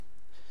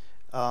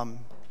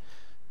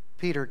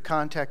Peter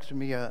contacted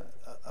me a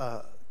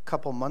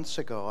couple months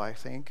ago, I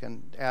think,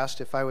 and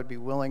asked if I would be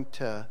willing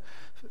to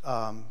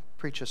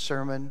preach a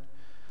sermon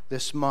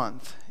this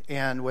month.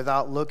 And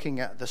without looking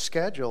at the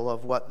schedule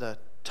of what the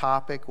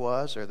topic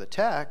was or the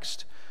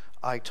text,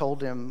 I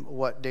told him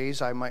what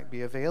days I might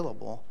be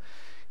available.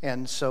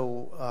 And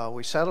so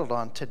we settled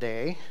on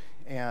today,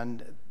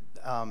 and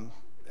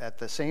at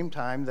the same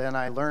time, then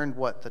I learned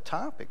what the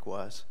topic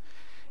was.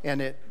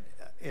 And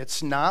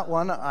it's not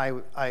one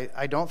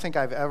I don't think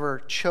I've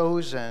ever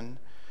chosen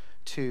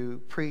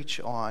to preach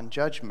on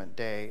Judgment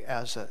Day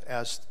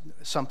as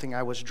something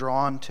I was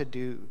drawn to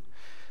do.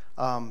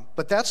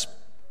 But that's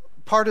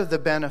part of the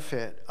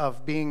benefit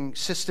of being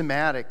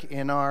systematic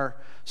in our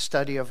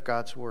study of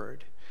God's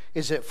Word,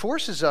 is it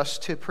forces us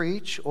to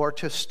preach or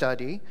to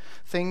study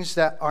things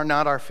that are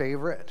not our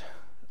favorite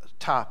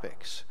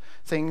topics,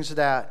 things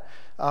that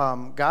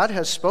God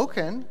has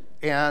spoken,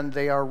 and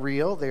they are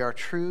real, they are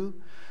true,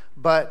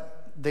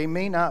 but they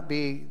may not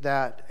be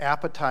that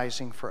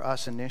appetizing for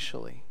us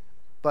initially.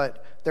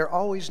 But they're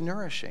always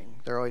nourishing.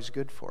 They're always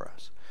good for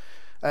us.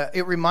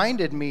 It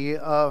reminded me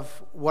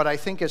of what I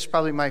think is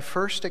probably my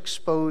first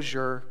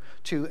exposure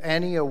to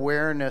any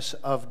awareness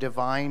of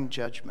divine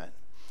judgment.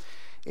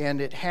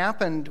 And it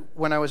happened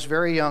when I was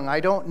very young.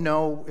 I don't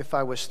know if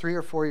I was 3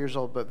 or 4 years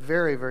old, but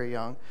very, very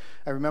young.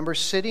 I remember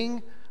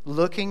sitting,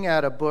 looking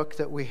at a book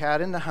that we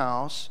had in the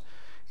house,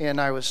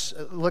 and I was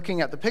looking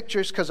at the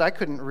pictures because I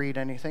couldn't read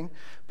anything.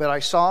 But I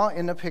saw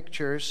in the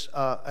pictures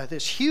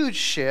this huge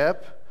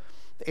ship,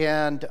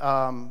 and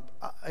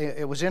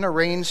it was in a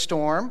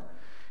rainstorm.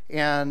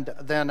 And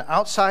then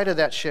outside of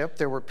that ship,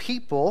 there were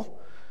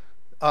people,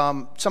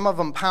 some of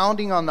them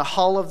pounding on the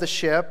hull of the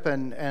ship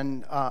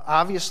and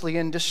obviously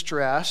in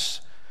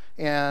distress.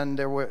 And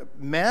there were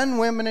men,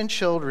 women, and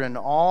children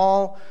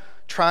all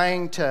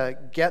trying to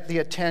get the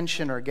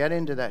attention or get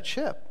into that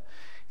ship.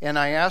 And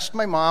I asked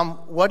my mom,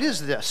 "What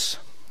is this?"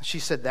 She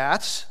said,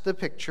 "That's the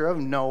picture of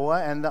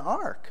Noah and the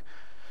ark."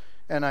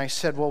 And I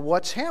said, "Well,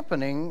 what's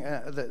happening?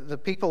 The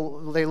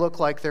people, they look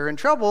like they're in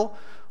trouble.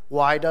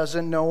 Why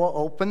doesn't Noah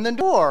open the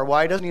door?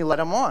 Why doesn't he let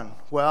them on?"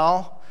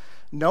 "Well,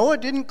 Noah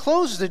didn't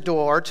close the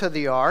door to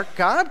the ark.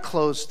 God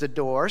closed the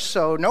door,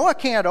 so Noah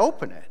can't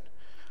open it."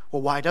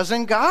 "Well, why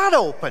doesn't God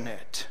open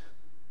it?"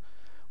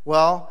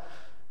 "Well,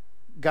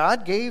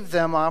 God gave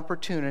them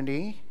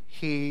opportunity.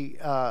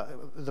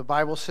 The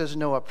Bible says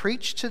Noah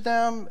preached to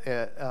them.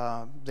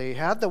 They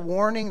had the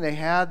warning. They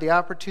had the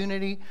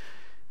opportunity,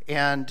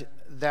 and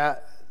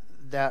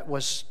that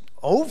was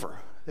over.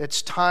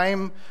 It's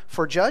time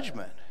for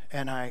judgment."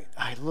 And I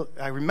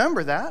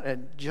remember that,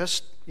 and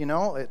just,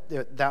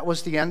 that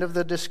was the end of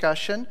the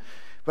discussion.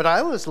 But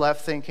I was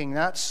left thinking,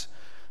 that's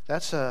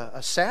a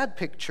sad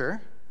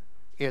picture.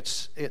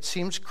 It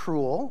seems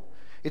cruel.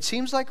 It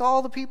seems like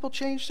all the people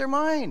changed their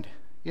mind.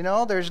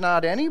 There's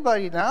not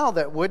anybody now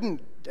that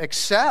wouldn't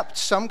accept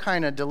some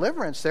kind of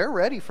deliverance. They're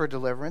ready for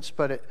deliverance,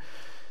 but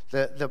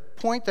the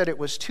point that it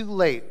was too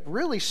late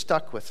really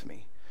stuck with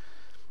me.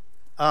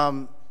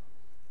 And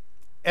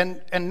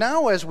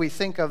now as we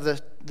think of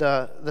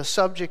the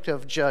subject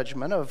of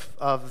judgment,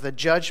 of the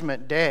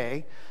judgment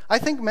day, I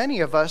think many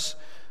of us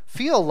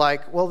feel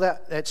like, well,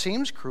 that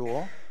seems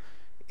cruel.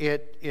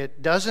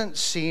 It doesn't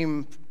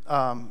seem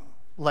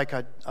like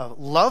a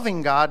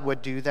loving God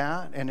would do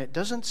that, and it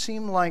doesn't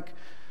seem like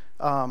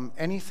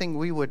anything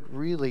we would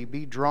really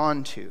be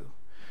drawn to.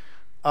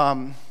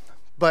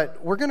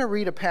 But we're going to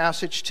read a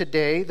passage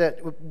today that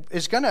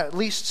is going to, at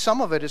least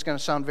some of it is going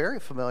to sound very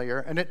familiar,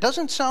 and it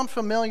doesn't sound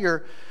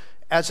familiar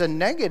as a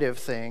negative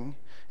thing.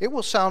 It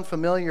will sound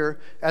familiar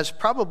as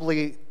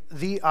probably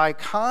the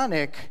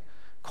iconic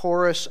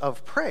chorus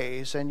of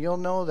praise, and you'll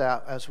know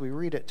that as we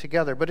read it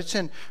together. But it's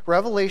in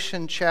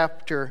Revelation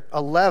chapter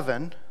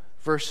 11,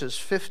 verses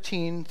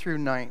 15 through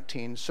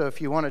 19. So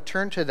if you want to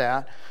turn to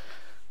that,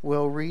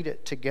 we'll read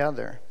it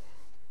together.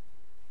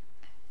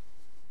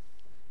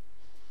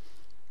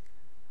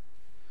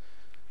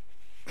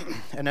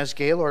 And as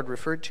Gaylord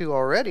referred to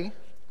already,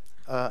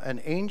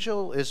 an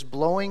angel is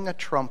blowing a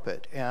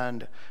trumpet,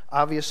 and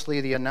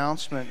obviously the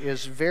announcement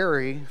is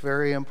very,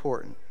 very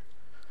important.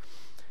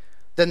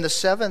 Then the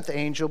seventh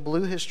angel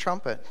blew his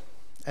trumpet,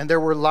 and there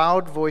were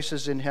loud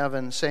voices in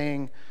heaven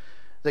saying,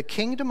 "The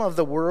kingdom of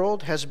the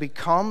world has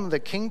become the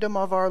kingdom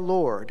of our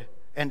Lord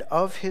and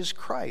of his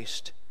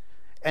Christ,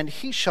 and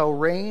he shall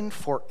reign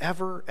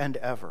forever and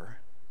ever."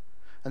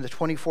 And the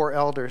 24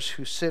 elders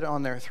who sit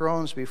on their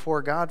thrones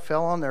before God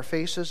fell on their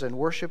faces and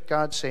worshiped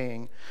God,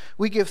 saying,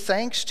 "We give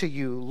thanks to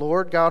you,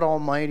 Lord God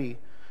Almighty,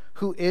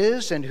 who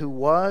is and who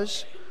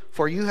was,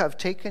 for you have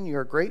taken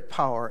your great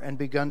power and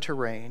begun to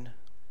reign.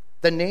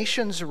 The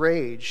nations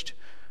raged,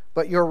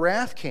 but your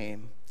wrath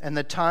came, and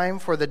the time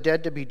for the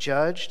dead to be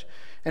judged,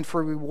 and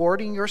for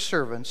rewarding your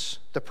servants,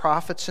 the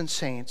prophets and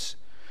saints,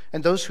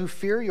 and those who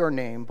fear your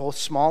name, both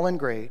small and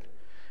great,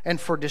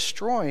 and for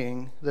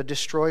destroying the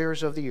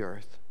destroyers of the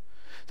earth."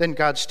 Then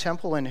God's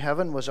temple in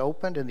heaven was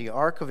opened, and the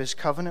ark of his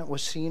covenant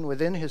was seen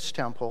within his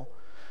temple.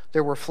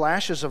 There were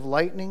flashes of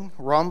lightning,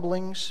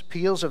 rumblings,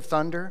 peals of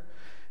thunder,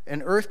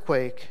 an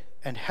earthquake,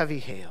 and heavy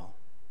hail.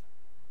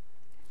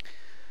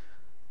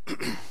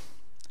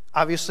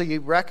 Obviously, you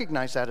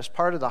recognize that as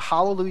part of the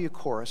Hallelujah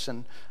chorus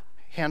in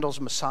Handel's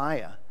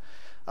Messiah.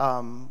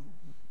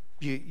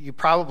 You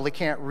probably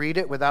can't read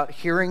it without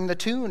hearing the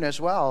tune as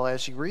well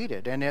as you read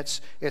it. And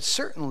it's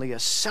certainly a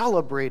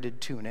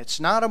celebrated tune. It's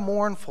not a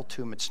mournful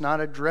tune. It's not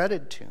a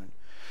dreaded tune.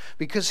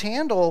 Because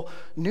Handel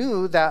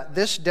knew that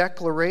this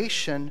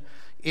declaration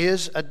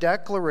is a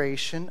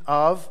declaration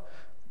of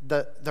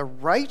the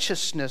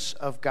righteousness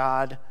of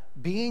God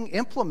being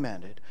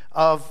implemented,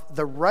 of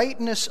the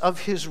rightness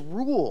of his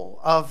rule,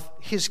 of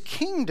his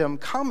kingdom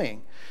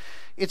coming.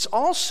 It's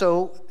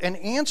also an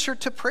answer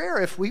to prayer.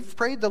 If we've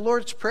prayed the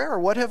Lord's Prayer,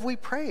 what have we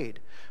prayed?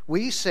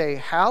 We say,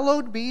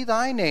 hallowed be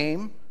thy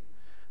name,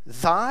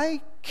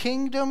 thy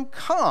kingdom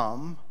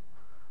come,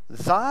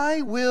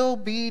 thy will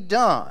be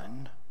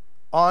done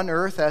on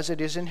earth as it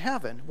is in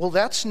heaven. Well,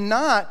 that's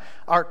not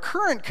our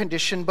current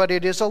condition, but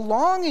it is a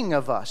longing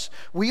of us.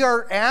 We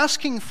are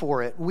asking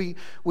for it. We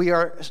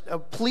are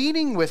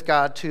pleading with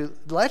God to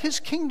let his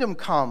kingdom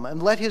come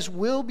and let his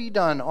will be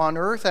done on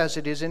earth as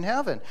it is in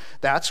heaven.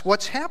 That's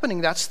what's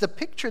happening. That's the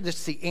picture.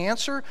 That's the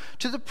answer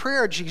to the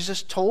prayer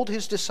Jesus told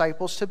his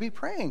disciples to be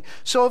praying.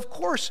 So, of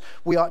course,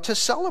 we ought to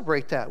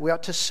celebrate that. We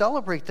ought to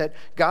celebrate that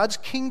God's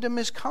kingdom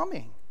is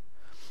coming.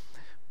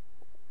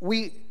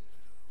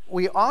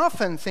 We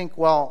often think,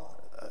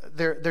 well,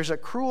 there's a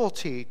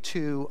cruelty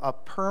to a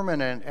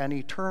permanent and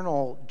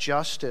eternal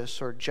justice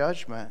or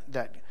judgment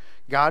that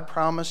God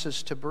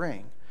promises to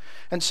bring.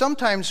 And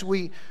sometimes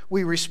we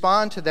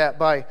respond to that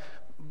by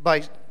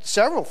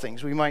several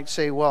things. We might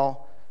say,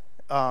 well,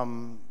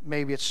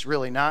 maybe it's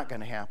really not going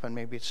to happen.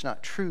 Maybe it's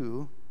not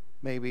true.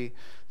 Maybe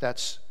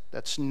that's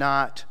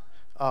not...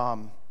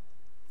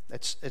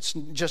 It's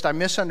just I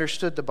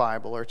misunderstood the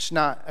Bible, or it's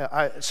not.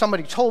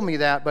 Somebody told me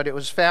that, but it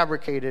was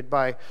fabricated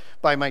by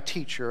my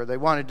teacher, or they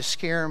wanted to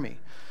scare me.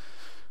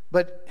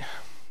 But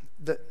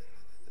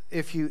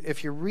if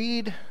you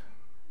read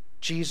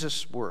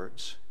Jesus'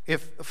 words,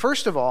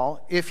 first of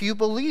all, if you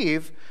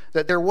believe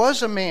that there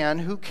was a man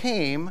who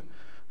came,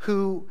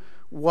 who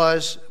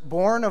was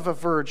born of a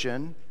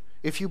virgin,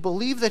 if you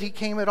believe that he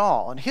came at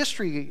all, and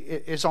history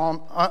is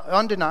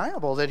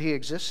undeniable that he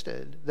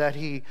existed, that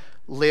he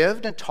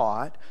lived and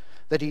taught,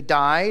 that he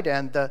died,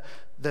 and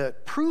the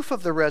proof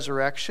of the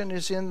resurrection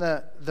is in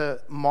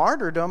the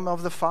martyrdom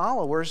of the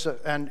followers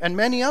and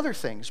many other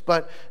things,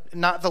 but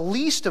not the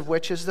least of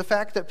which is the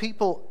fact that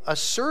people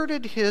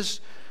asserted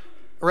his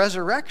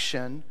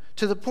resurrection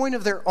to the point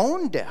of their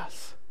own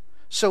death.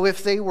 So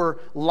if they were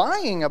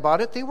lying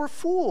about it, they were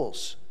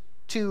fools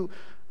to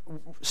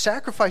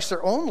sacrifice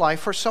their own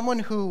life for someone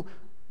who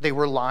they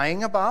were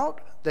lying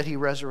about, that he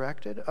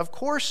resurrected. Of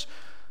course,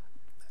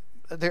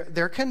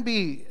 there can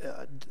be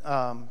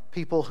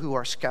people who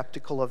are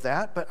skeptical of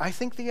that, but I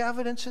think the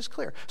evidence is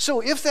clear.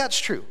 So if that's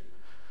true,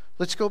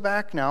 let's go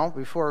back now,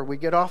 before we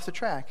get off the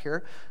track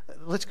here.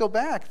 Let's go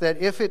back, that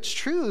if it's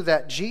true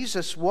that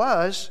Jesus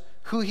was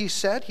who he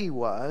said he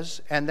was,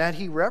 and that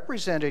he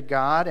represented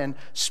God and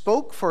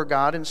spoke for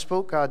God and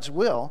spoke God's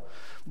will,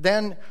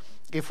 then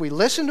if we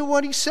listen to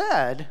what he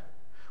said,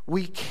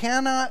 we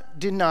cannot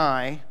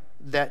deny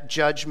that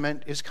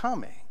judgment is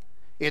coming.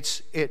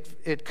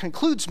 It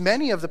concludes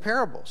many of the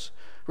parables.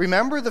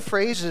 Remember the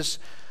phrases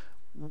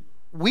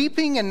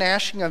weeping and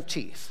gnashing of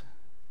teeth.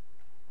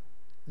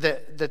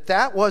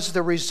 That was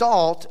the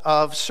result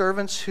of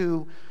servants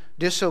who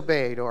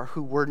disobeyed or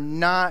who were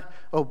not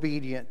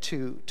obedient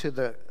to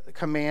the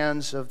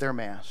commands of their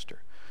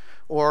master.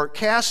 Or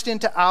cast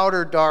into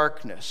outer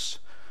darkness.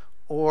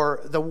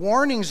 Or the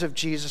warnings of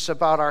Jesus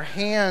about our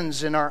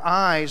hands and our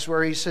eyes,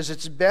 where he says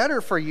it's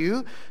better for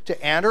you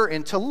to enter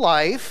into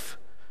life,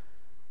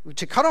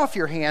 to cut off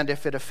your hand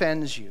if it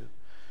offends you,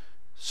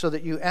 so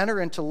that you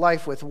enter into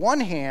life with one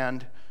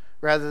hand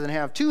rather than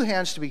have two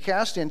hands to be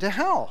cast into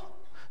hell.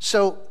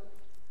 So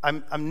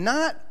I'm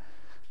not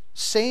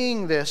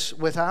saying this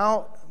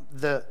without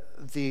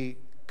the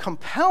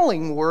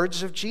compelling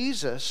words of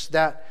Jesus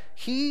that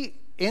he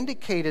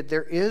indicated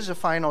there is a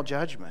final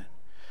judgment.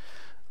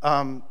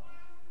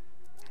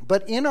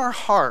 But in our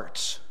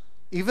hearts,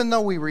 even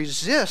though we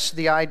resist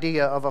the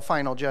idea of a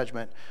final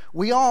judgment,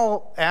 we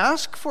all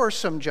ask for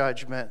some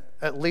judgment,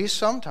 at least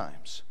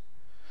sometimes.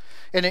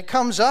 And it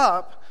comes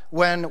up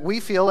when we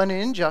feel an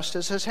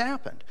injustice has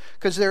happened.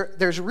 Because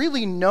there's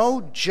really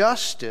no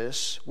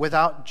justice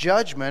without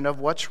judgment of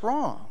what's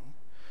wrong.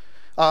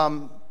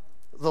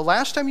 The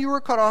last time you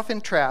were cut off in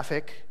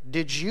traffic,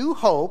 did you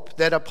hope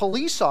that a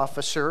police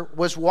officer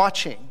was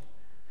watching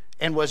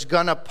and was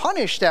going to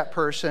punish that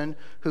person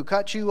who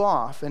cut you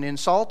off and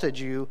insulted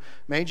you,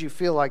 made you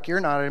feel like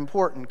you're not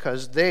important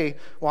because they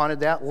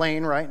wanted that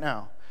lane right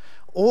now?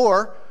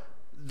 Or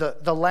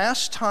the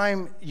last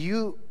time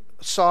you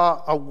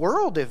saw a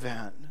world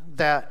event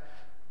that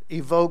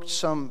evoked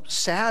some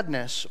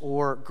sadness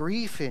or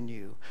grief in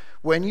you,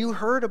 when you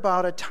heard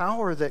about a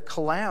tower that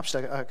collapsed,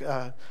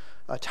 a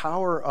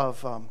tower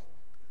of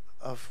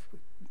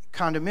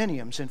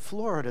condominiums in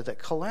Florida that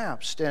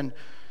collapsed, and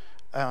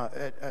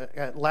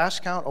At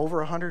last count, over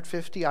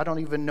 150. I don't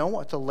even know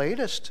what the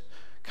latest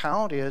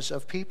count is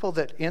of people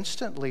that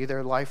instantly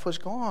their life was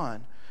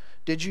gone.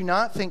 Did you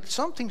not think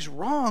something's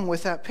wrong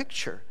with that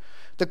picture?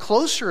 The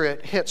closer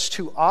it hits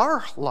to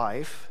our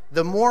life,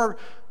 the more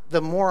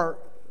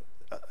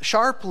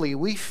sharply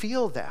we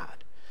feel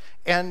that.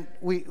 And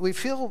we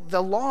feel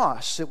the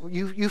loss.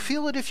 You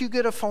feel it if you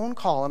get a phone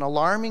call, an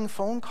alarming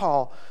phone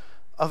call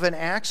of an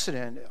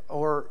accident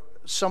or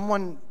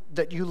someone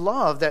that you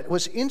love that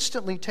was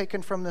instantly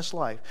taken from this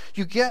life.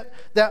 You get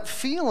that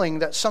feeling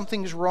that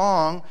something's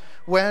wrong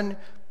when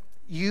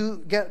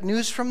you get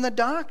news from the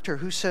doctor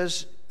who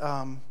says,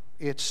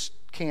 it's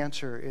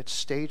cancer, it's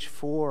stage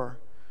 4,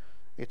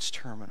 it's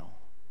terminal.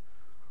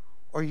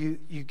 Or you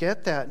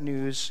get that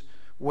news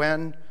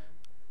when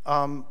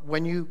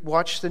you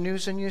watch the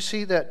news and you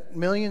see that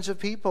millions of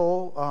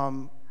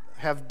people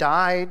have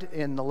died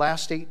in the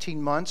last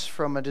 18 months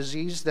from a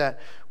disease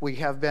that we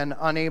have been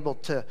unable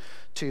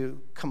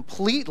to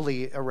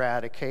completely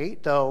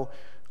eradicate, though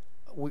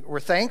we're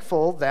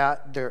thankful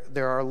that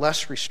there are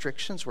less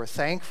restrictions. We're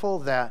thankful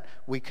that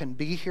we can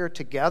be here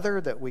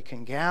together, that we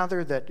can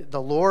gather, that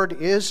the Lord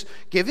is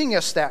giving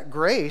us that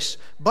grace.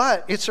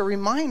 But it's a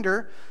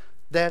reminder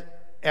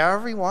that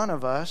every one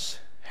of us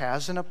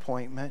has an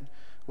appointment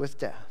with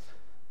death.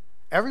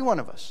 Every one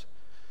of us.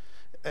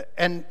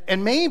 And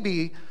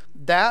maybe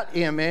that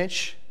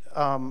image,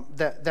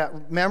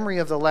 that memory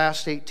of the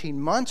last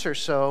 18 months or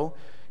so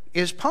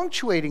is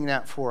punctuating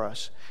that for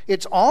us.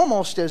 It's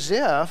almost as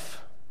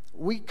if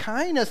we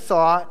kind of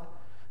thought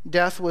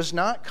death was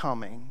not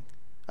coming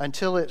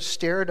until it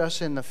stared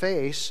us in the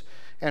face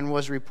and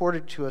was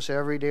reported to us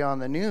every day on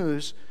the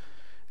news.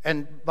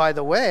 And by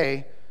the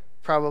way,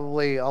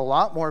 probably a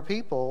lot more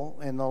people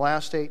in the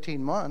last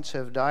 18 months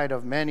have died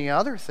of many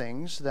other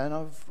things than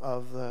of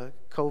the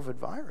COVID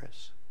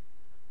virus.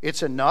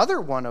 It's another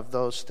one of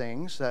those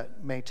things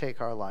that may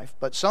take our life,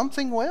 but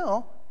something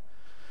will.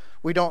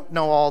 We don't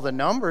know all the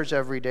numbers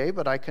every day,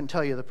 but I can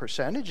tell you the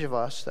percentage of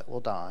us that will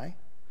die.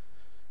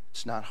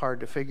 It's not hard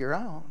to figure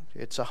out.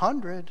 It's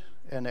 100,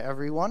 and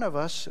every one of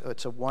us,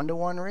 it's a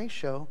 1-to-1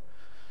 ratio.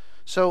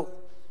 So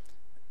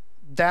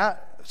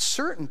that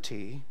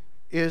certainty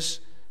is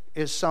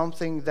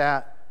something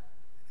that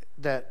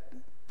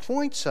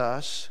points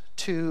us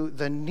to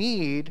the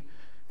need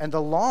and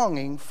the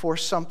longing for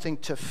something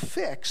to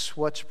fix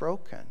what's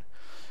broken.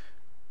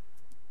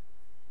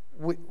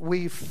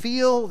 We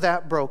feel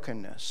that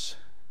brokenness,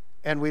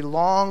 and we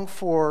long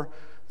for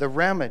the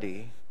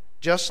remedy,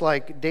 just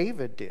like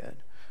David did.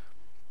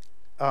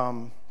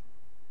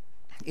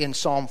 In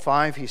Psalm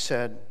 5, he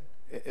said,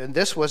 and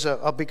this was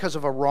because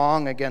of a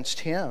wrong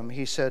against him,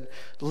 he said,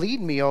 "Lead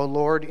me, O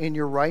Lord, in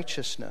your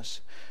righteousness.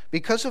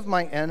 Because of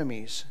my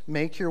enemies,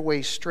 make your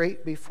way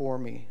straight before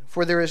me.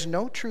 For there is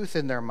no truth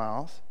in their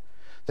mouth.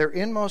 Their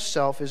inmost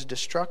self is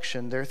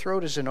destruction. Their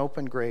throat is an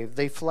open grave.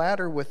 They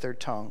flatter with their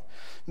tongue.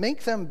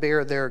 Make them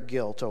bear their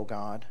guilt, O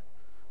God.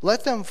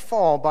 Let them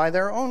fall by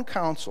their own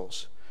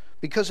counsels.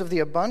 Because of the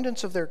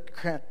abundance of their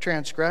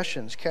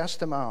transgressions, cast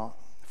them out.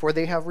 For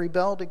they have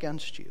rebelled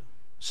against you."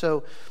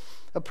 So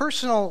a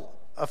personal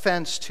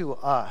offense to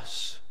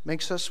us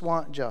makes us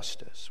want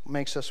justice,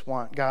 makes us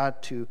want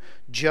God to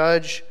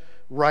judge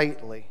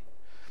rightly.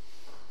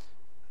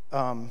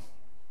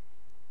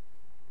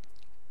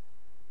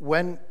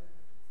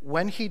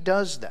 When he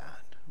does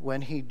that,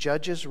 when he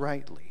judges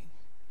rightly,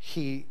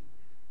 he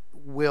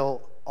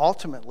will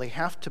ultimately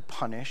have to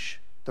punish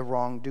the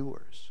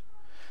wrongdoers.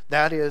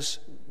 That is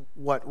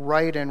what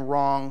right and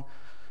wrong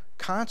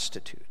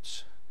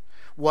constitutes.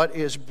 What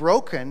is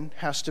broken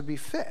has to be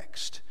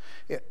fixed.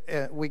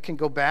 We can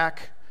go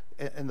back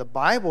in the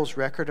Bible's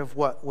record of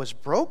what was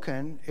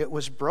broken. It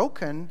was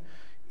broken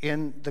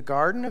in the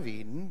Garden of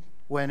Eden,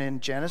 when in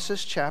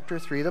Genesis chapter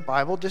 3, the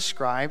Bible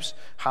describes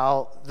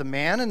how the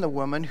man and the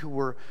woman who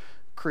were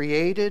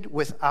created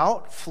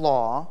without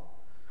flaw,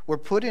 were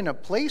put in a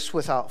place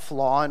without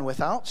flaw and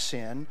without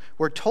sin,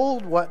 were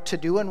told what to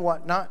do and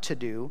what not to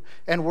do,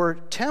 and were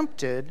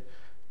tempted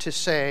to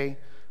say,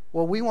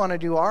 well, we want to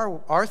do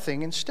our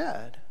thing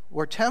instead.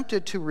 We're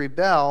tempted to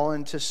rebel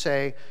and to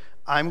say,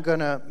 I'm going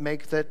to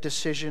make that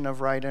decision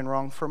of right and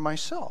wrong for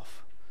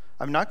myself.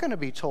 I'm not going to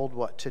be told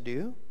what to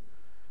do.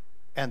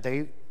 And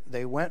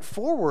they went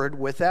forward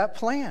with that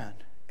plan.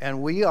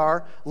 And we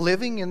are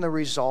living in the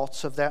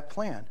results of that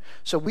plan.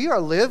 So we are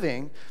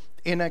living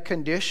in a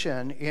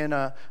condition, in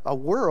a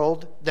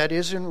world that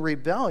is in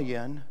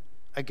rebellion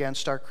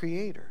against our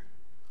Creator.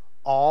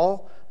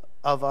 All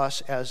of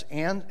us as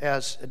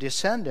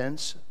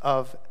descendants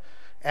of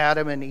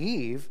Adam and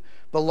Eve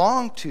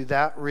belong to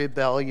that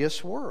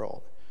rebellious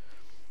world.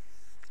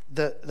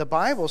 The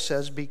Bible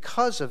says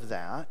because of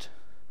that,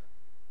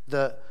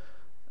 the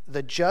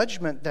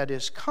judgment that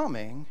is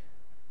coming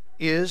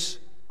is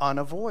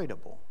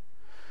unavoidable.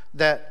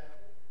 That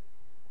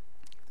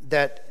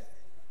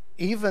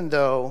even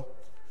though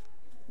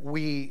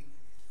we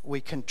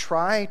can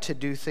try to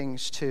do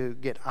things to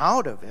get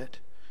out of it,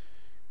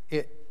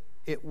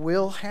 it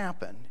will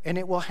happen. And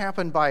it will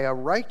happen by a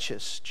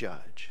righteous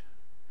judge.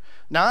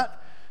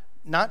 Not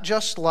not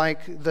just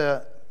like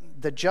the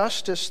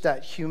justice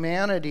that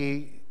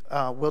humanity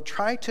will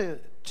try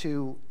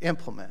to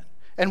implement.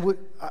 And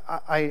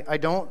I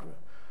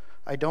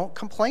don't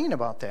complain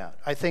about that.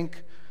 I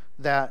think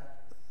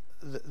that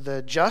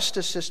the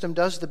justice system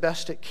does the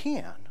best it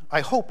can.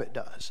 I hope it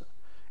does.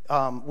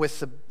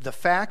 With the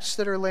facts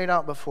that are laid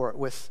out before it,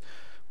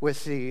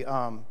 with the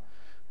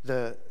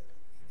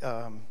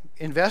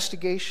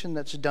investigation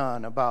that's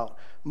done about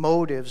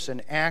motives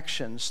and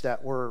actions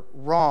that were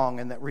wrong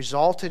and that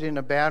resulted in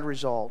a bad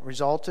result,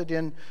 resulted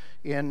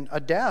in a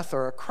death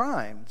or a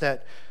crime,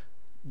 that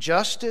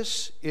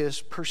justice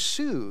is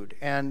pursued,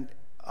 and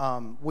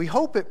we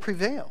hope it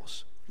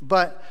prevails.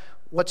 But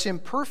what's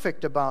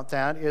imperfect about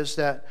that is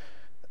that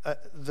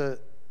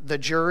the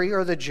jury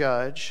or the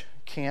judge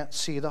can't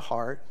see the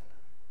heart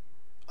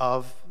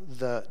of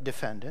the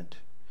defendant,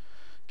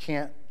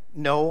 can't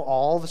know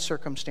all the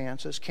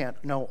circumstances,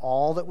 can't know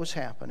all that was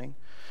happening,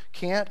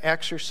 can't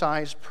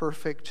exercise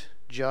perfect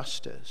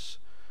justice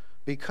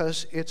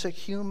because it's a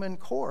human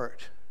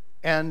court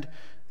and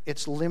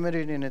it's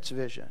limited in its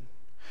vision.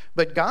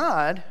 But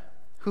God,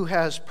 who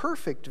has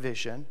perfect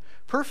vision,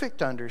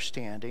 perfect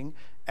understanding,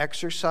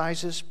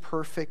 exercises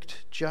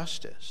perfect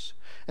justice.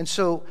 And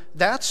so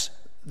that's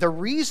the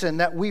reason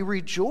that we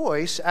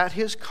rejoice at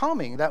his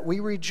coming, that we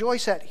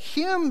rejoice at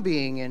him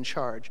being in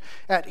charge,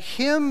 at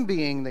him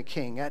being the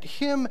king, at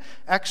him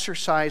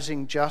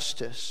exercising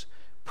justice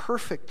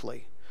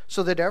perfectly,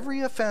 so that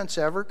every offense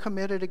ever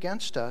committed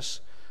against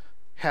us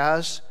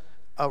has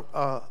a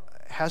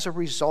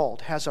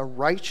result, has a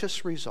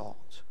righteous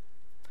result.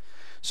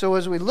 So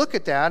as we look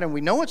at that, and we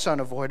know it's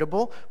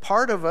unavoidable,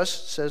 part of us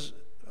says,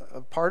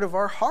 part of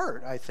our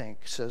heart, I think,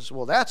 says,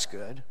 well, that's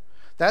good.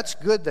 That's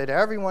good that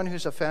everyone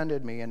who's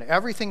offended me and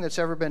everything that's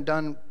ever been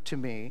done to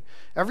me,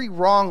 every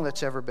wrong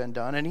that's ever been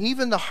done, and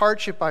even the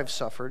hardship I've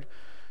suffered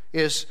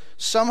is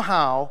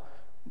somehow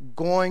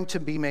going to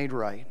be made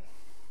right.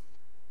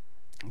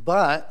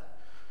 But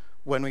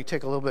when we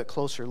take a little bit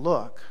closer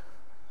look,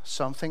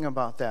 something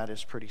about that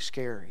is pretty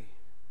scary.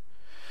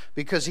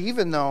 Because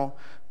even though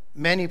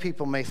many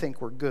people may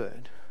think we're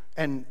good,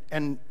 and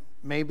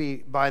maybe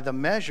by the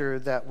measure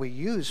that we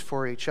use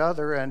for each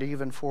other and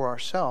even for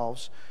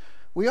ourselves,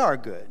 we are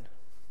good,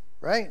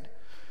 right?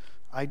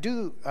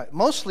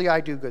 Mostly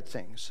I do good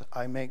things.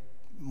 I make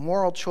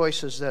moral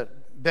choices that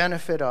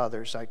benefit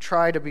others. I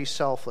try to be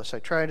selfless.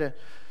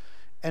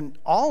 And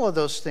all of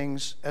those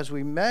things, as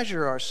we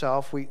measure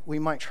ourselves, we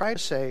might try to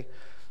say,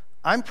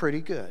 I'm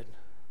pretty good.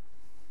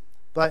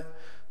 But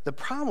the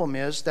problem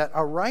is that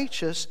a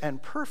righteous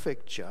and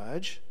perfect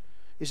judge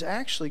is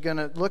actually going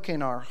to look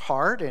in our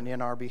heart and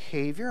in our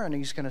behavior, and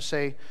he's going to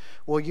say,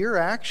 well, you're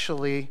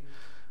actually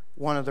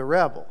one of the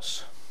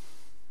rebels.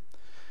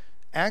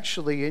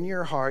 Actually, in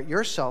your heart,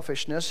 your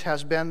selfishness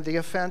has been the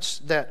offense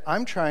that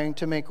I'm trying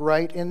to make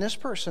right in this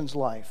person's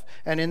life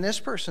and in this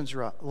person's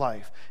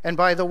life. And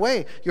by the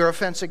way, your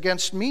offense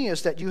against me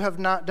is that you have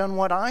not done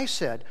what I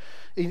said.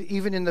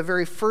 Even in the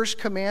very first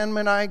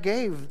commandment I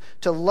gave,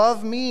 to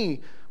love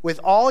me with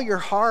all your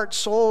heart,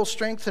 soul,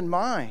 strength, and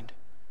mind.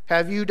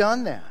 Have you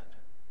done that?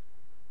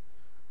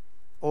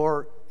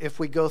 Or if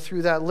we go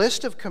through that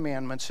list of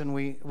commandments and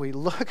we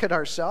look at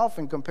ourselves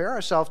and compare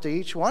ourselves to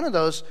each one of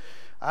those,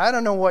 I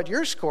don't know what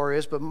your score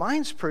is, but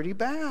mine's pretty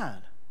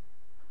bad.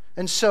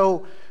 And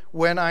so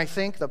when I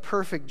think the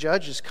perfect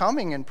judge is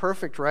coming and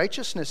perfect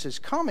righteousness is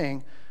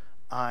coming,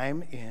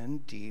 I'm in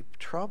deep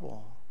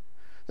trouble.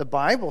 The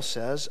Bible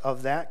says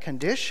of that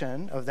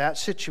condition, of that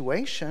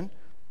situation,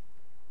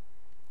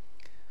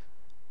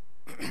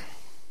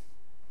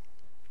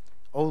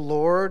 O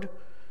Lord,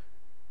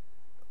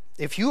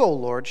 if you, O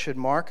Lord, should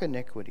mark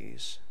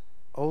iniquities,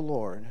 O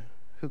Lord,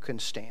 who can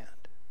stand?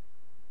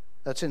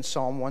 That's in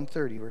Psalm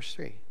 130, verse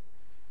 3.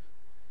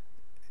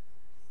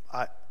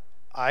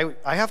 I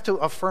have to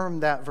affirm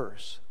that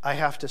verse. I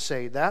have to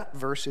say that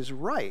verse is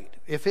right.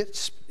 If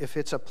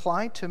it's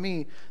applied to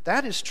me,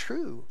 that is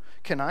true.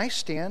 Can I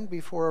stand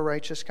before a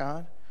righteous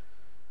God?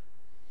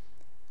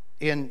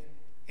 In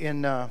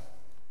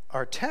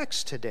our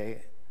text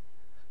today,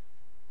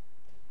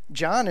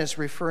 John is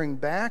referring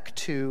back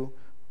to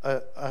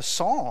a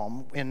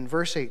psalm in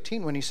verse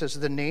 18 when he says,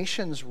 the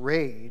nations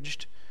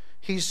raged.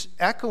 He's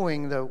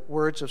echoing the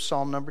words of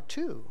Psalm number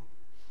 2,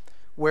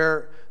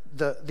 where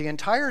the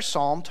entire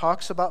psalm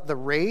talks about the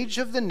rage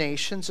of the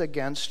nations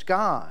against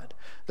God.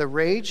 The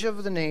rage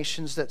of the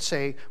nations that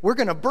say, we're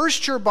going to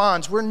burst your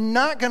bonds. We're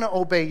not going to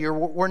obey you.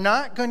 We're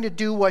not going to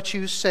do what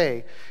you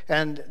say.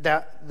 And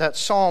that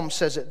psalm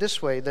says it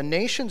this way. The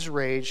nations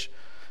raged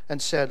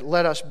and said,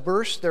 let us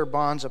burst their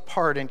bonds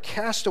apart and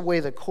cast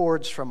away the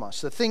cords from us,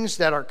 the things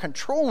that are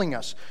controlling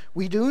us.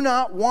 We do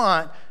not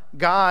want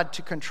God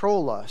to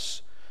control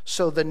us.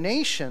 So the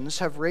nations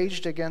have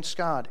raged against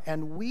God,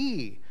 and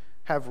we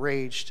have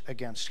raged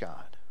against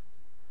God.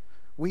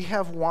 We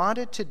have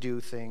wanted to do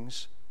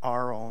things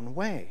our own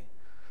way.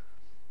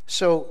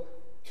 So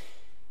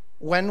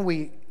when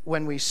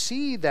we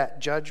see that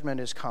judgment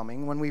is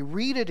coming, when we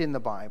read it in the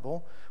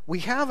Bible, we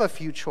have a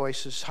few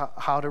choices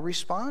how to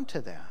respond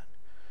to that.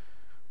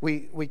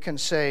 We can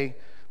say,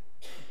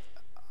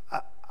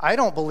 I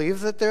don't believe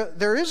that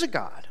there is a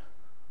God.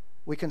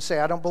 We can say,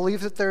 I don't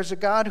believe that there's a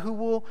God who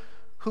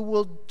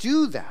will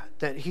do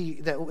that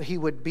he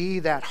would be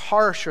that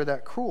harsh or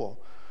that cruel.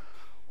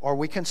 Or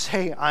we can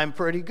say, I'm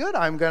pretty good.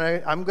 I'm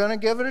gonna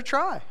give it a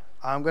try.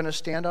 I'm gonna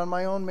stand on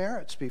my own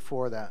merits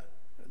before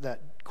that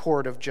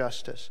court of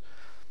justice.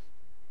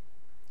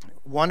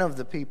 One of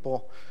the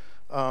people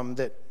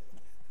that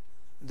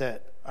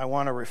I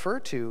want to refer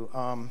to,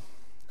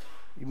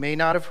 you may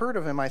not have heard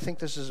of him. I think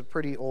this is a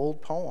pretty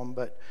old poem,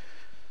 but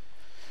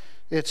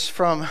it's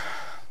from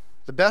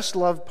the best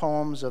loved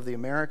poems of the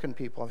American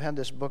people. I've had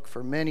this book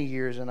for many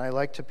years, and I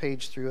like to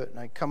page through it, and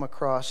I come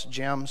across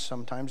gems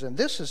sometimes. And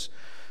this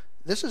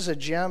is a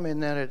gem in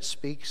that it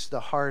speaks the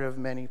heart of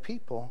many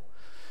people.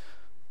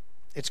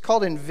 It's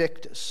called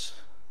Invictus,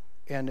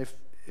 and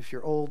if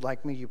you're old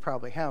like me, you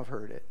probably have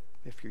heard it.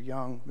 If you're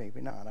young,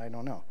 maybe not. I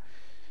don't know.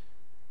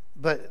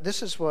 But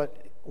this is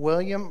what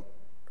William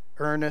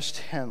Ernest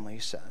Henley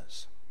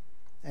says,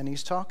 and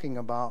he's talking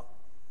about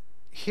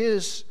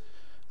his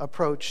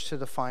approach to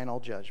the final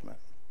judgment.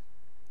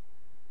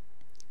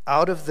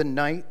 Out of the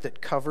night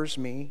that covers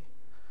me,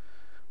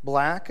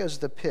 black as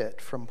the pit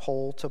from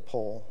pole to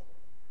pole,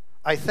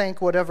 I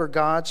thank whatever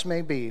gods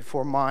may be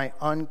for my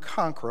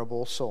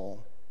unconquerable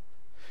soul.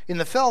 In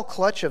the fell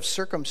clutch of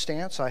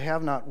circumstance, I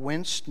have not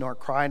winced nor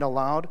cried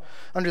aloud.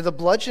 Under the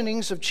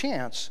bludgeonings of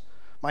chance,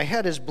 my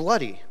head is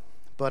bloody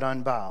but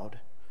unbowed.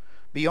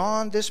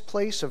 Beyond this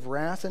place of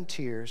wrath and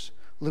tears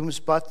looms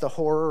but the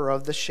horror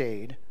of the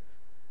shade,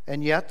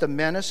 and yet the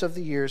menace of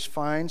the years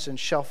finds and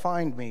shall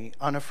find me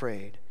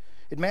unafraid.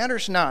 It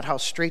matters not how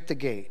strait the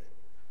gate,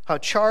 how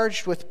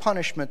charged with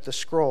punishment the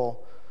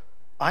scroll.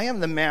 I am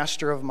the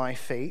master of my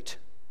fate.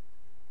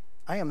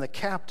 I am the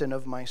captain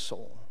of my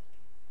soul.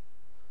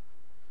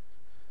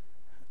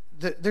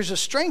 There's a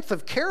strength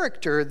of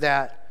character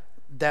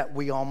that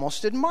we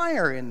almost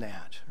admire in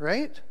that,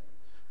 right?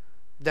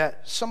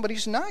 That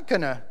somebody's not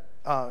going to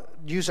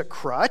use a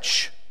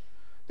crutch.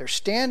 They're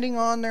standing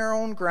on their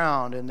own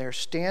ground, and they're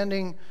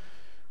standing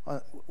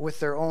with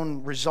their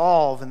own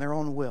resolve and their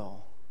own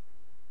will.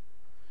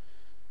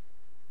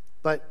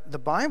 But the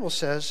Bible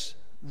says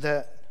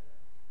that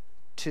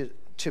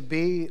to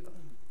be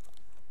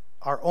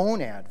our own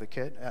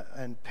advocate,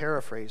 and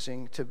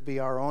paraphrasing, to be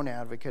our own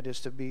advocate is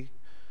to be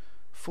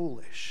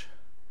foolish.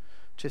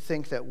 To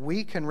think that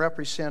we can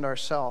represent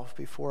ourselves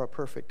before a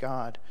perfect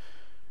God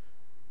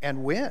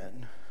and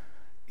win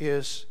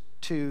is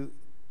to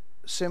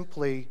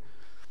simply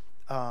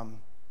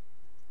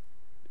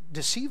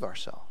deceive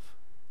ourselves.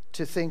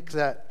 To think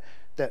that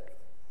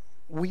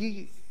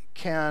we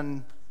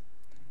can,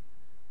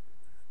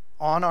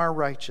 on our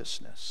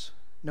righteousness,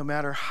 no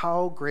matter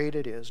how great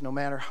it is, no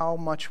matter how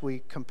much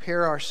we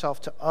compare ourselves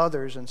to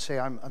others and say,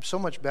 I'm so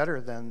much better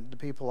than the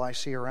people I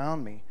see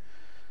around me,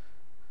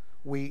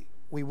 we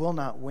will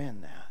not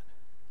win that.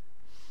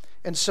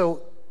 And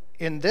so,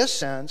 in this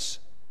sense,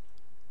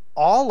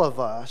 all of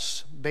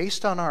us,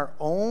 based on our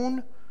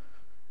own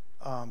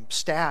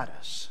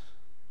status,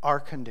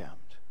 are condemned.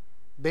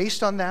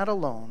 Based on that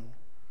alone,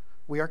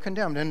 we are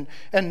condemned.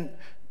 And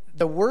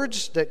the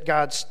words that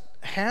God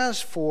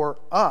has for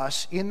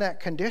us in that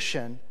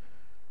condition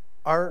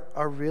are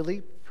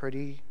really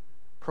pretty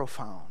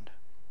profound.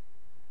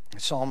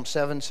 Psalm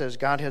 7 says,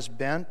 God has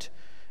bent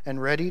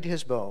and readied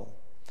his bow.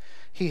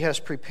 He has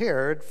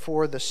prepared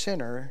for the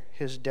sinner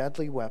his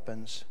deadly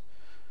weapons,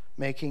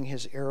 making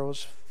his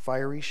arrows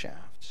fiery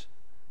shafts.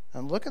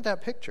 And look at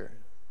that picture.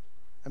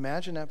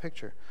 Imagine that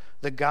picture.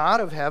 The God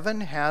of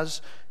heaven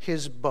has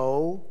his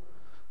bow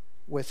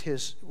with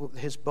his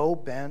bow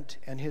bent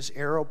and his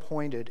arrow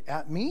pointed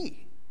at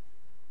me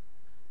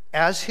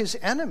as his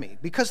enemy,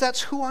 because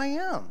that's who I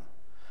am.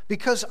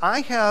 Because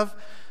I have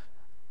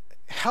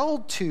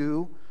held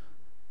to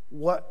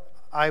what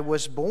I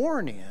was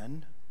born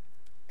in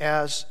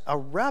as a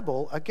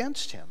rebel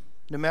against him.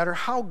 No matter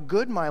how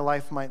good my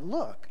life might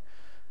look,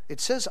 it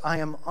says I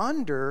am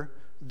under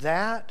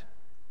that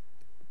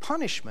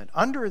punishment,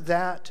 under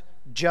that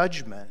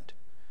judgment,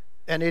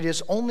 and it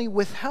is only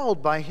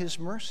withheld by his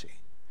mercy.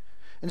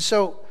 And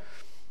so,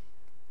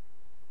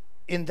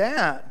 in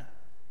that,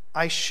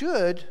 I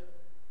should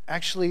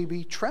actually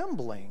be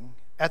trembling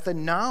at the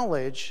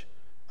knowledge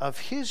of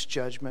his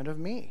judgment of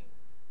me.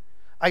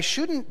 I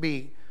shouldn't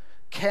be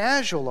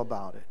casual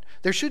about it.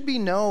 There should be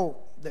no,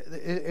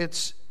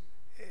 it's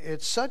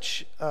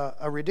such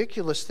a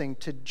ridiculous thing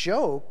to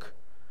joke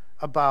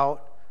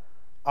about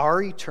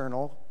our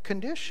eternal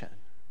condition.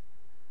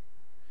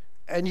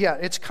 And yet,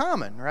 it's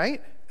common,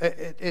 right?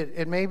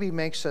 It maybe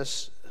makes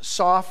us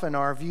soften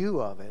our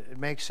view of it. It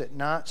makes it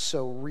not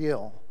so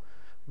real.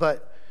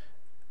 But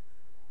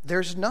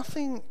there's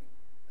nothing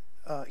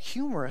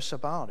humorous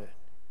about it.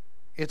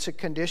 It's a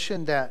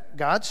condition that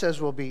God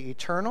says will be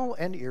eternal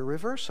and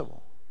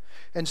irreversible.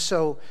 And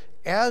so,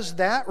 as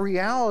that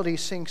reality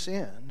sinks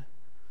in,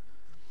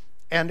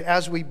 and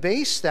as we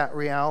base that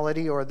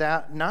reality or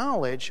that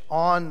knowledge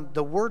on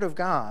the Word of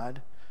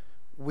God,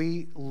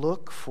 we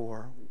look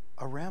for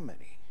a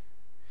remedy.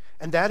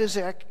 And that is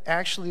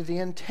actually the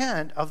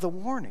intent of the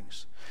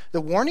warnings.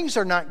 The warnings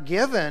are not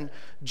given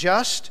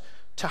just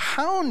to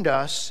hound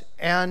us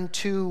and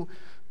to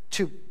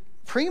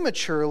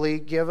prematurely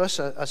give us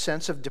a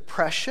sense of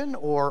depression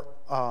or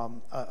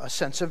a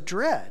sense of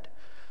dread.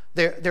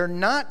 They're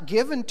not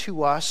given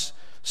to us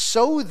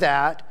so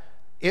that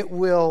it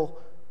will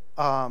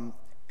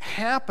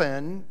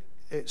happen,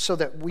 so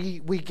that we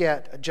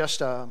get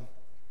just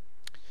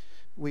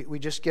we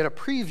just get a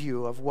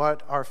preview of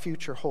what our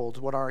future holds,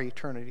 what our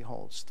eternity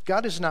holds.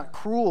 God is not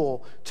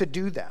cruel to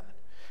do that.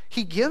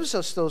 He gives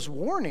us those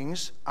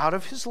warnings out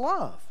of his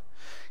love.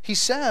 He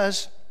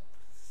says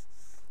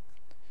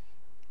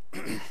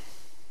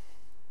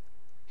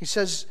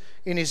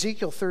in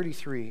Ezekiel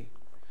 33,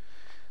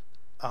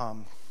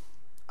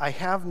 I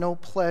have no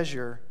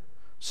pleasure,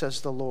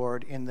 says the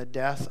Lord, in the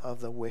death of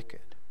the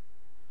wicked,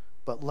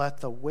 but let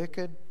the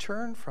wicked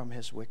turn from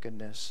his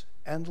wickedness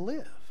and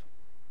live.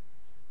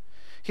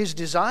 His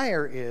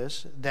desire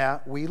is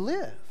that we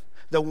live.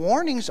 The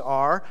warnings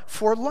are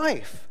for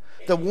life.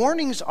 The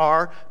warnings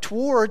are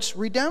towards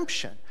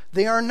redemption.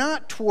 They are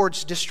not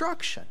towards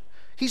destruction.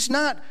 He's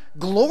not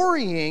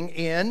glorying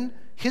in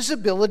his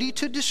ability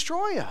to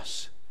destroy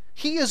us.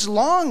 He is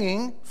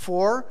longing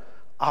for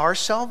our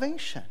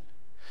salvation.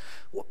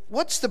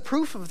 What's the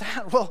proof of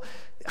that? Well,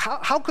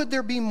 how could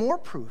there be more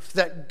proof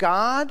that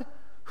God,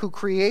 who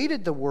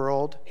created the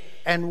world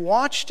and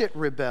watched it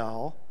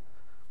rebel,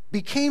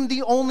 became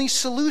the only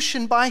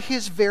solution by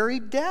his very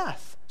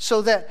death,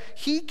 so that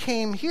he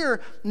came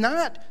here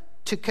not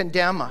to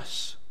condemn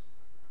us,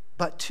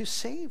 but to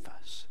save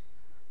us.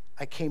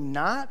 I came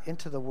not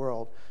into the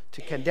world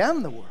to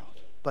condemn the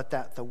world, but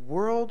that the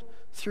world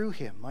through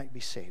him might be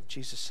saved,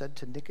 Jesus said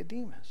to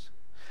Nicodemus.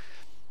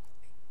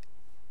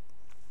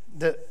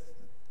 The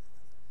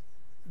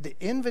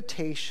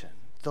invitation,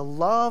 the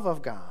love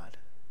of God,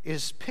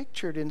 is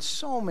pictured in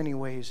so many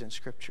ways in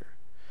Scripture.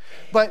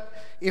 But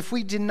if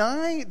we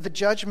deny the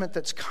judgment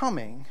that's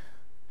coming,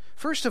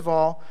 first of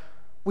all,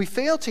 we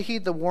fail to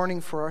heed the warning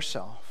for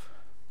ourselves.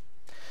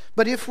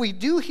 But if we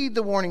do heed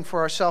the warning for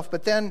ourselves,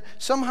 but then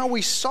somehow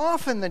we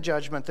soften the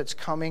judgment that's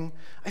coming,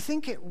 I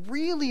think it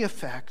really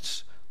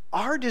affects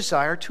our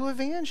desire to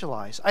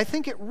evangelize. I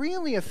think it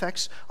really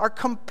affects our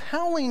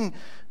compelling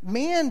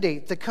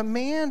mandate, the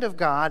command of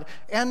God,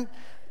 and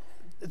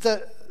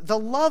the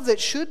love that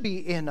should be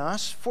in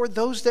us for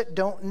those that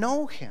don't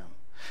know him.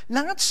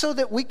 Not so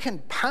that we can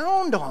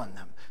pound on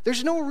them.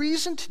 There's no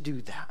reason to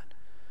do that.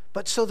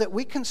 But so that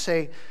we can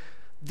say,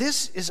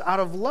 this is out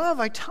of love,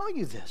 I tell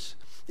you this.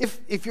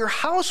 If your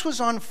house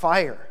was on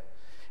fire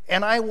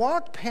and I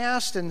walked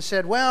past and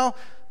said, well,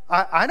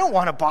 I don't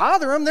want to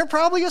bother them. They're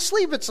probably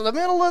asleep. It's the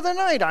middle of the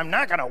night. I'm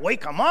not going to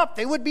wake them up.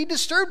 They would be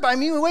disturbed by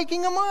me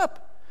waking them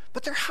up.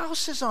 But their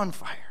house is on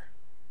fire.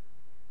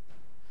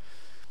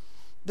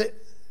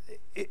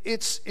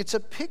 It's a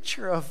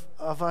picture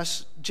of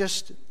us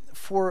just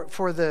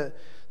for the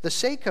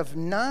sake of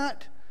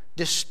not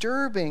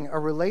disturbing a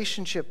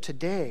relationship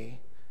today,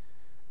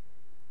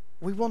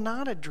 we will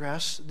not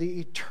address the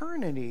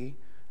eternity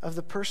of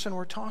the person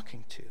we're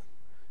talking to.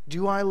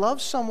 Do I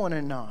love someone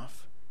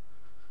enough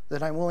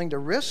that I'm willing to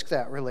risk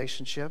that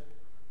relationship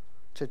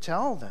to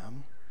tell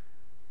them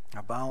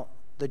about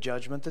the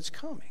judgment that's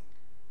coming?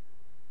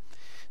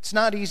 It's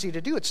not easy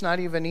to do. It's not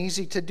even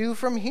easy to do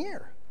from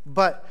here.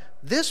 But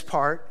this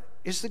part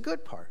is the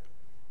good part.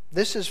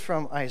 This is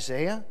from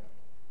Isaiah.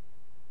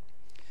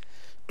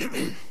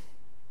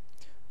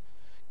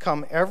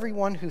 Come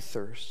everyone who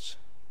thirsts.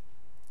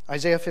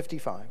 Isaiah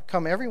 55.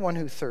 Come everyone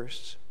who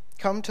thirsts.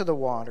 Come to the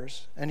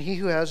waters. And he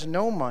who has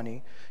no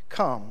money,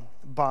 come,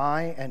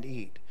 buy and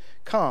eat.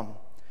 Come,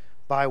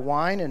 buy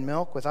wine and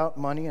milk without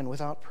money and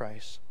without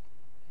price.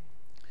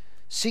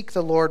 Seek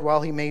the Lord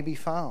while he may be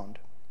found.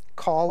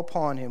 Call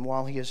upon him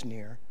while he is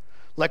near.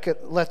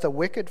 Let the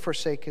wicked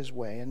forsake his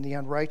way, and the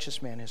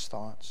unrighteous man his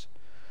thoughts.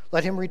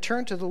 Let him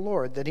return to the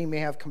Lord, that he may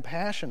have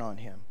compassion on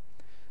him,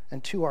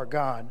 and to our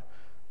God,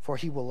 for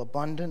he will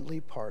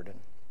abundantly pardon.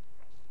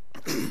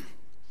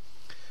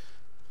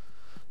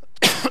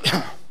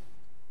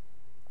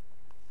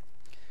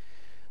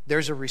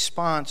 There's a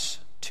response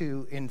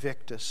to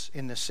Invictus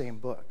in the same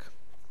book,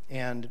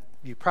 and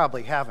you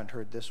probably haven't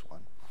heard this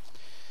one.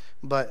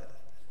 But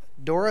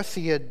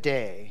Dorothea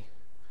Day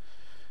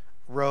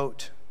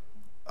wrote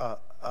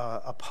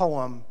a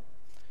poem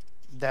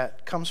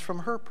that comes from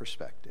her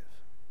perspective,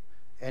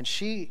 and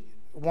she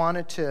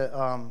wanted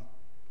to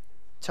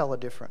tell a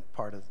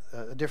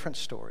different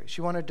story.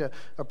 She wanted to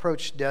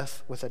approach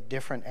death with a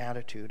different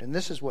attitude, and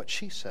this is what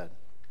she said.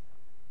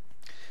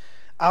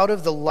 Out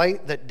of the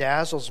light that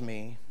dazzles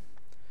me,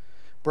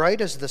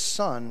 bright as the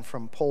sun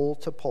from pole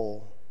to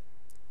pole,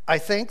 I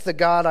thank the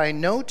God I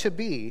know to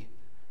be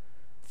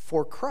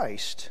for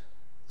Christ,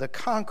 the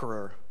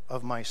conqueror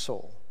of my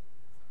soul.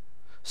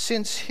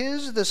 Since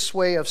his the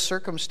sway of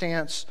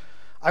circumstance,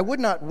 I would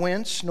not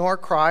wince nor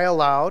cry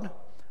aloud.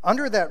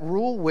 Under that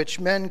rule which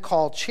men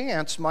call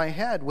chance, my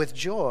head with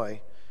joy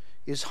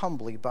is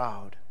humbly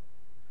bowed.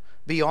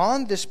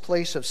 Beyond this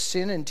place of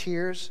sin and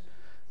tears,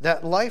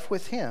 that life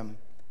with him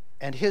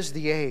and his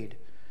the aid,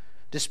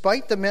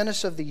 despite the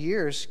menace of the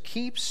years,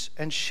 keeps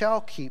and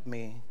shall keep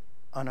me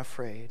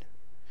unafraid.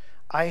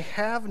 I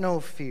have no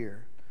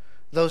fear,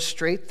 though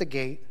strait the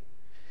gate.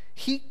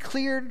 He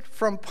cleared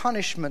from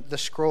punishment the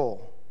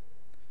scroll.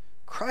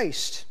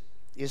 Christ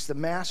is the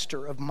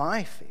master of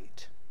my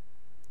fate.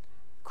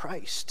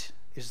 Christ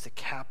is the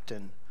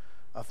captain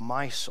of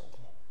my soul.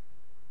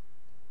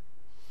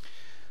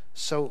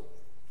 So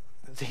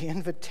the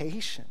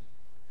invitation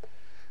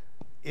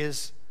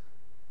is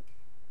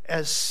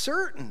as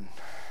certain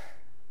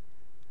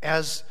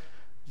as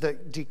the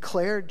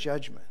declared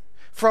judgment.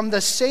 From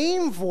the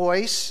same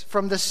voice,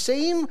 from the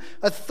same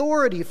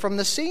authority, from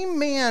the same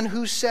man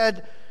who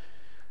said,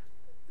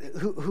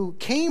 who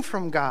came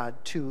from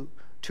God to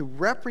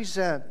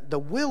represent the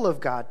will of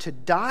God, to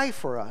die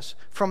for us,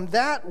 from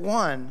that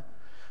one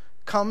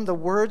come the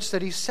words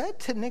that he said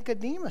to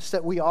Nicodemus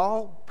that we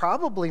all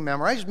probably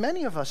memorized,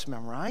 many of us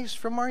memorized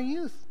from our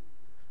youth.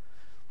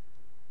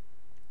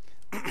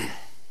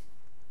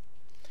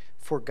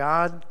 For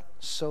God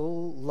so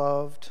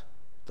loved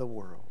the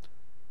world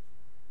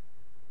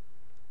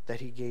that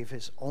he gave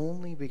his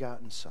only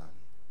begotten Son,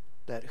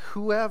 that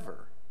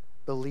whoever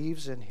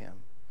believes in him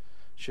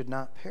should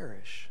not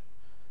perish,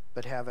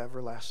 but have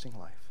everlasting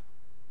life.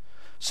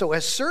 So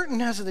as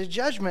certain as the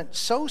judgment,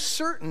 so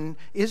certain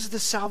is the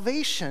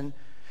salvation.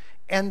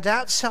 And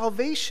that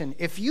salvation,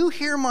 if you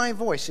hear my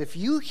voice, if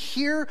you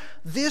hear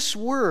this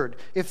word,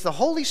 if the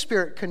Holy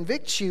Spirit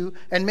convicts you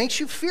and makes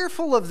you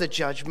fearful of the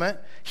judgment,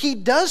 he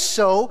does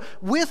so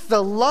with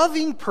the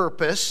loving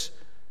purpose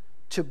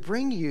to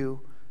bring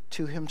you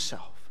to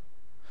himself.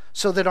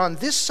 So that on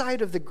this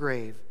side of the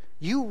grave,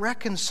 you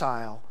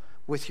reconcile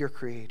with your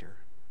Creator.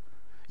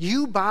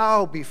 You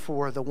bow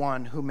before the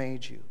one who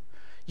made you.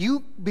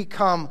 You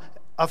become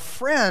a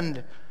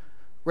friend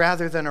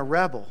rather than a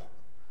rebel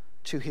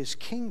to his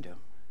kingdom.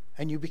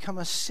 And you become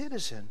a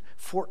citizen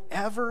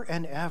forever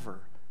and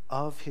ever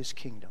of his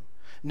kingdom.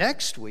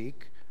 Next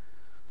week,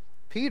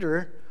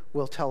 Peter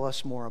will tell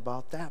us more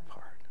about that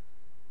part.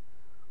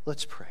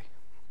 Let's pray.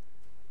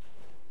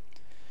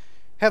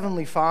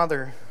 Heavenly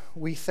Father,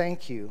 we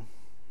thank you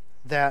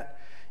that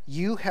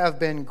you have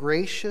been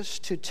gracious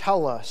to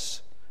tell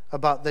us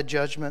about the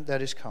judgment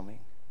that is coming.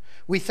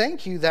 We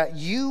thank you that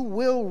you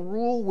will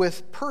rule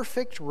with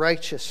perfect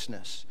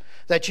righteousness,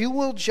 that you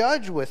will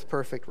judge with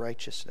perfect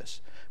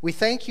righteousness. We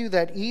thank you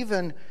that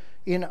even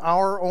in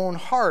our own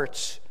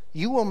hearts,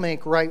 you will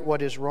make right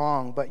what is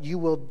wrong, but you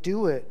will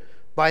do it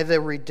by the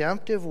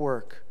redemptive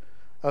work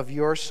of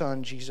your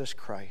Son, Jesus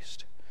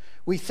Christ.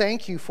 We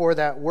thank you for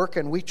that work,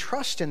 and we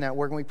trust in that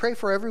work. And we pray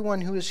for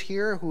everyone who is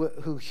here,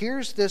 who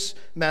hears this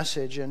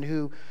message, and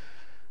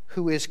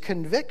who is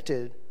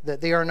convicted that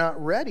they are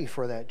not ready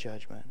for that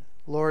judgment.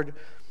 Lord,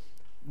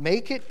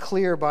 make it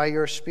clear by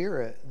your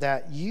Spirit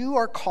that you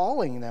are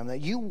calling them,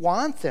 that you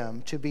want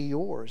them to be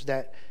yours,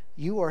 that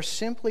you are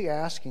simply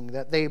asking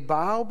that they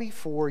bow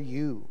before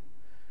you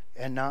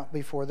and not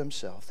before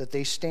themselves, that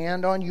they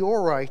stand on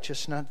your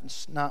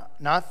righteousness,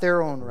 not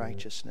their own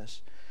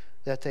righteousness,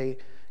 that they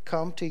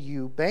come to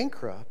you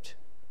bankrupt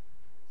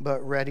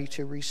but ready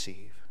to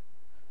receive.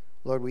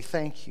 Lord, we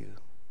thank you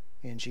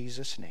in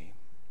Jesus' name.